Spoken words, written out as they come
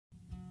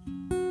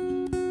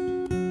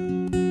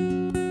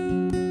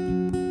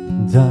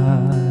take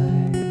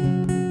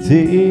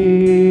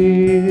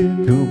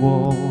a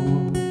walk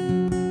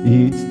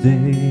each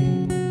day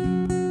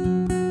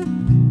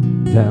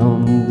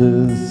down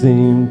the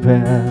same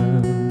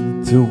path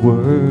to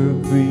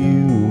work for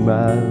you,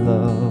 my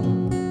love.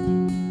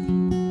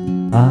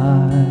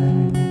 I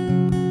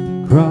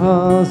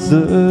cross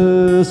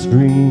the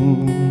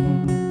stream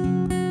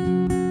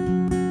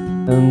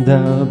and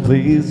I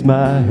place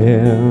my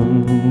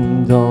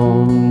hand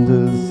on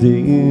the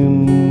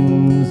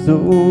same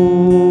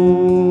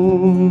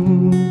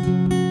stone,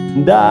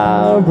 and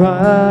I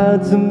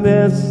write a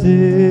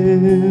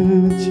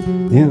message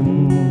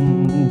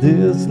in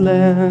this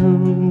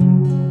land.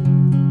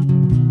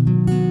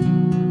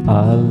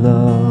 Our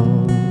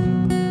love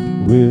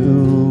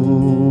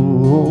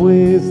will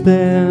always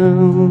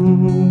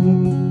stand,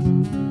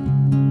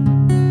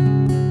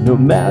 no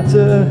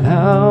matter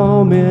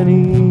how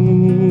many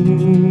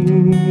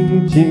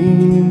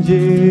changes.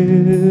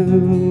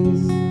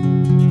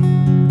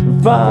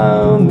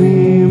 Find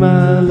me,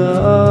 my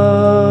love.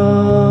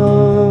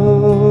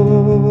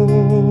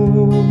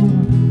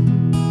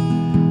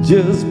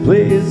 Just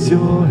place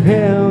your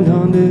hand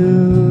on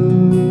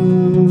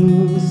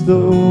this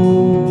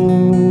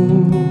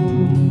stone.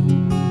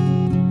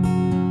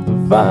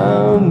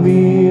 Find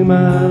me,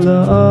 my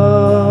love.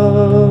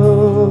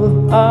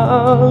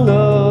 Our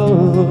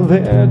love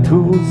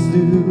echoes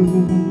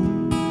through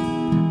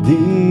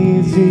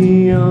these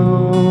eons,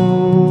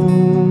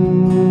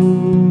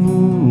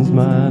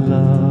 my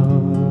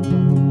love.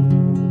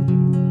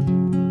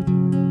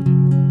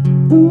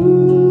 Ooh.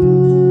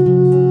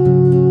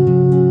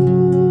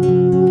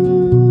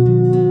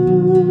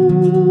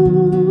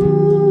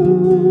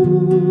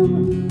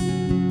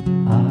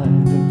 I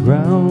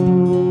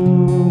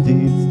ground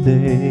each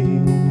day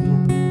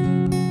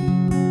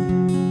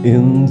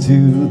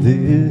into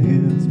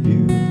this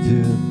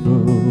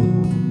beautiful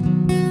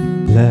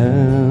planet.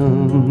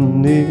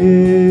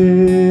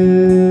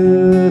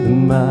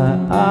 My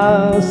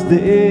eyes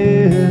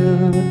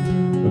stare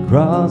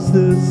across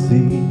the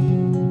sea,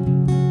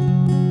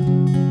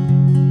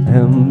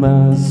 and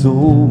my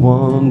soul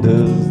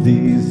wanders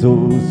these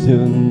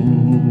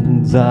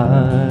oceans.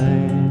 I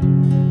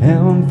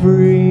am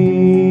free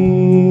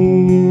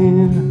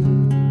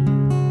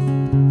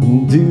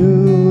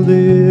to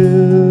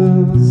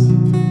this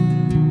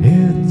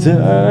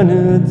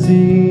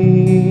eternity.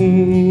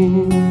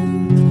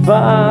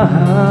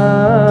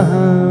 Find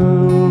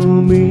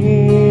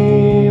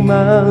me,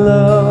 my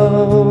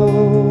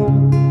love.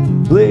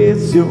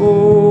 Place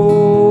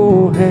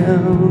your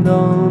hand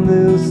on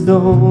this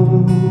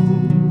stone.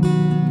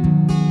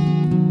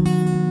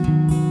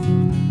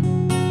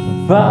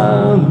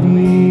 Find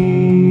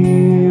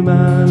me,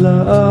 my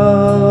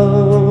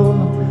love.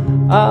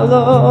 Our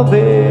love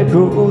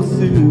echoes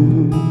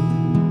through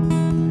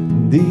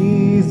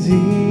these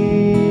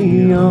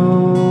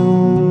eons.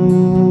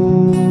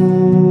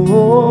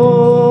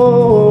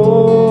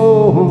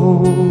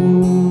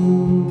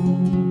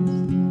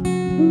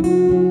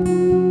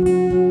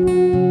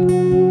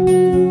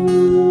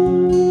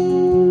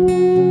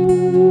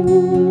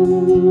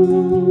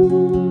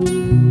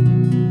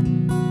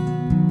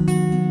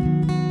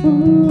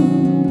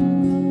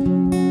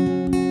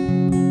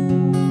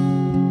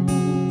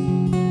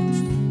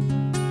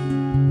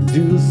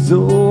 Do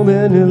so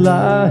many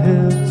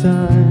lifetimes,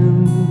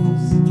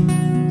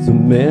 so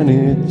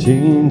many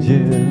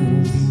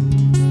changes.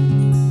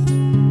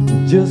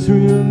 Just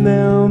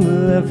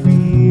remember that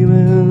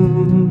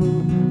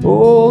feeling,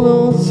 all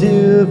those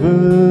shivers.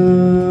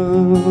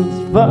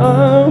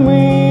 Find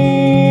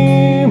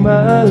me,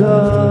 my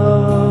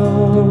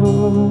love.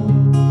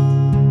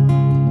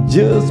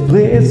 Just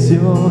place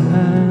your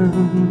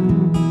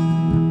hand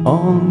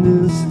on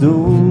this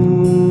stone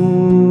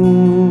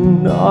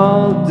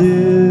of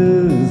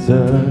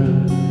desert.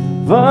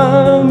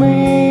 Find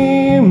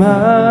me,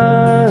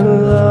 my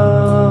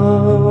love.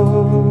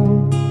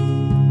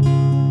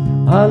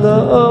 Our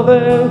love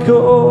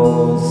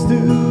echoes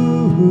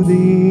through the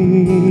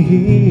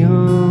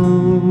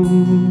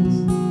eons,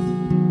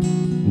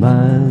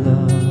 my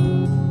love.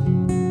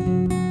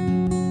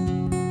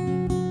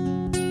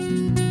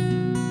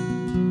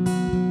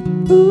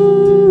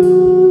 Ooh.